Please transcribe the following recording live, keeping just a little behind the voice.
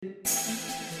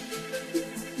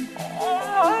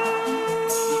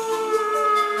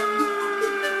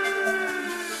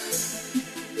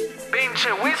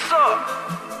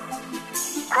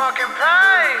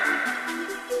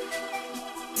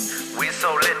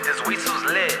this weasel's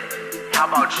lit. How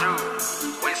about you?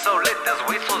 We so lit, this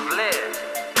weasel's lit.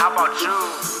 How about you?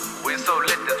 We so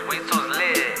lit, this weasel's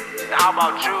lit. How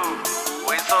about you?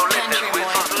 We so lit, this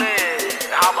weasel's lit.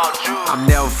 How about you? I'm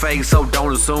never fake, so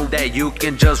don't assume that you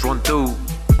can just run through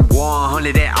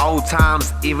 100 at all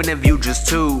times, even if you just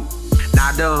two.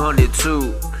 Not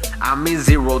 102, I mean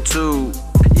 02.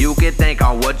 You can think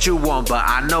on what you want, but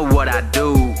I know what I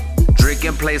do. Drink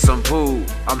and play some pool,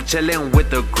 I'm chillin' with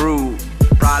the crew.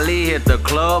 Probably hit the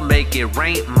club, make it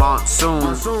rain,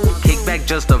 monsoon. Kick back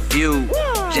just a few,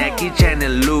 Jackie Chan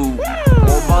and Lou.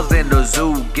 More balls in the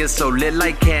zoo, get so lit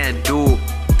like can do.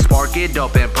 Spark it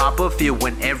up and pop a few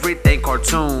when everything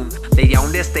cartoon. They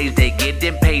on the stage, they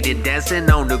getting paid and dancing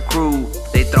on the crew.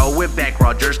 They throw it back,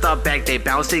 Roger stop back, they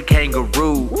bounce it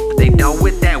kangaroo. They done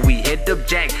with that, we hit the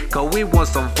jack, cause we want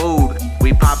some food.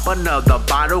 We pop another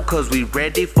bottle cause we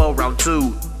ready for round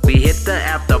 2. We hit the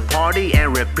after party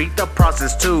and repeat the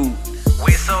process too.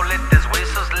 We so lit, this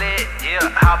weasel's lit, yeah,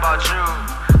 how about you?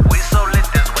 We so lit,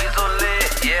 this weasel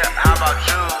lit, yeah, how about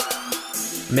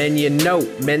you? Man, you know,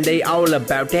 man, they all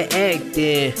about the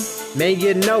acting. Man,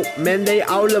 you know, man, they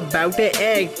all about the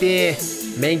acting.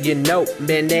 Man, you know,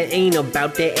 man, that ain't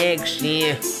about the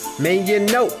action. Man, you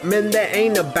know, man, that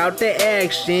ain't about the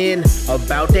action.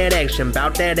 About that action,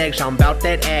 about that action, about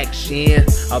that action.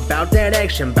 About that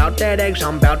action, about that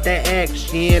action, about that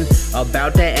action.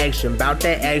 About that action, about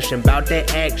that action, about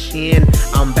that action.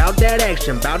 I'm about that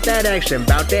action, about that action,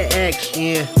 about that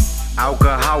action.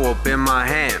 Alcohol up in my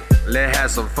hand, let's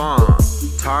have some fun.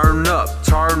 Turn up,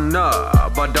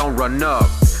 but don't run up.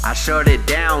 I shut it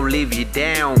down, leave you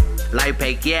down like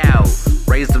Pacquiao.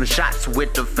 Raise them shots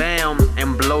with the fam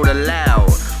and blow the loud.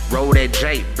 Roll that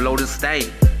J, blow the stain,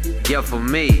 yeah for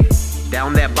me.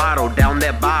 Down that bottle,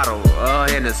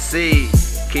 Hennessy.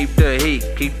 Keep the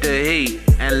heat,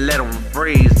 and let them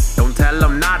freeze. Don't tell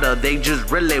them nada, they just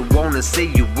really wanna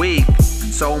see you weak.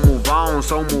 So move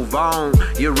on,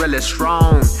 you're really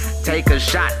strong. Take a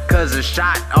shot, cause a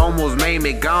shot almost made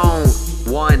me gone.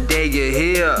 One day you're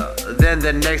here, then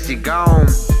the next you're gone.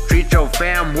 Treat your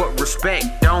fam with respect,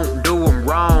 don't do them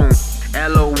wrong.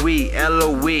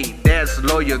 LOE, that's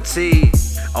loyalty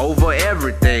over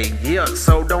everything, yeah,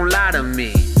 so don't lie to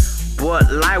me.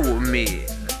 But lie with me,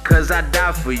 cause I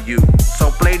die for you.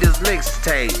 So play this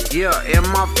mixtape, yeah, in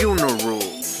my funeral.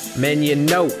 Man, you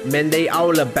know, man, they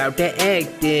all about the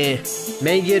acting.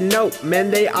 Man, you know, man,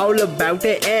 they all about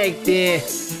the acting.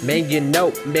 Man, you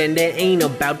know, man, that ain't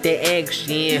about the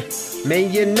action.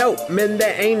 Man, you know, man,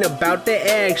 that ain't about the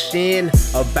action.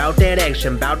 About that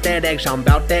action, about that action,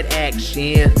 about that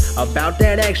action. About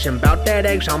that action, about that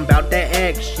action, about that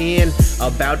action.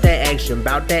 About that action,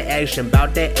 about that action,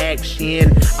 about that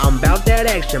action. I'm about that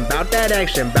action, about that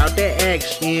action, about that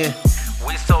action.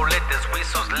 We so lit, this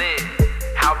weasel's lit.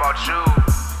 How about you?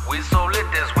 We so lit,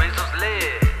 this weasel's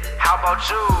lit. How about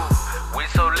you? We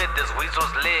so lit, this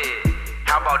weasel's lit.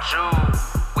 How about you?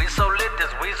 We so lit,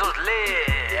 this weasel's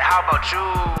lit. How about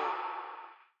you?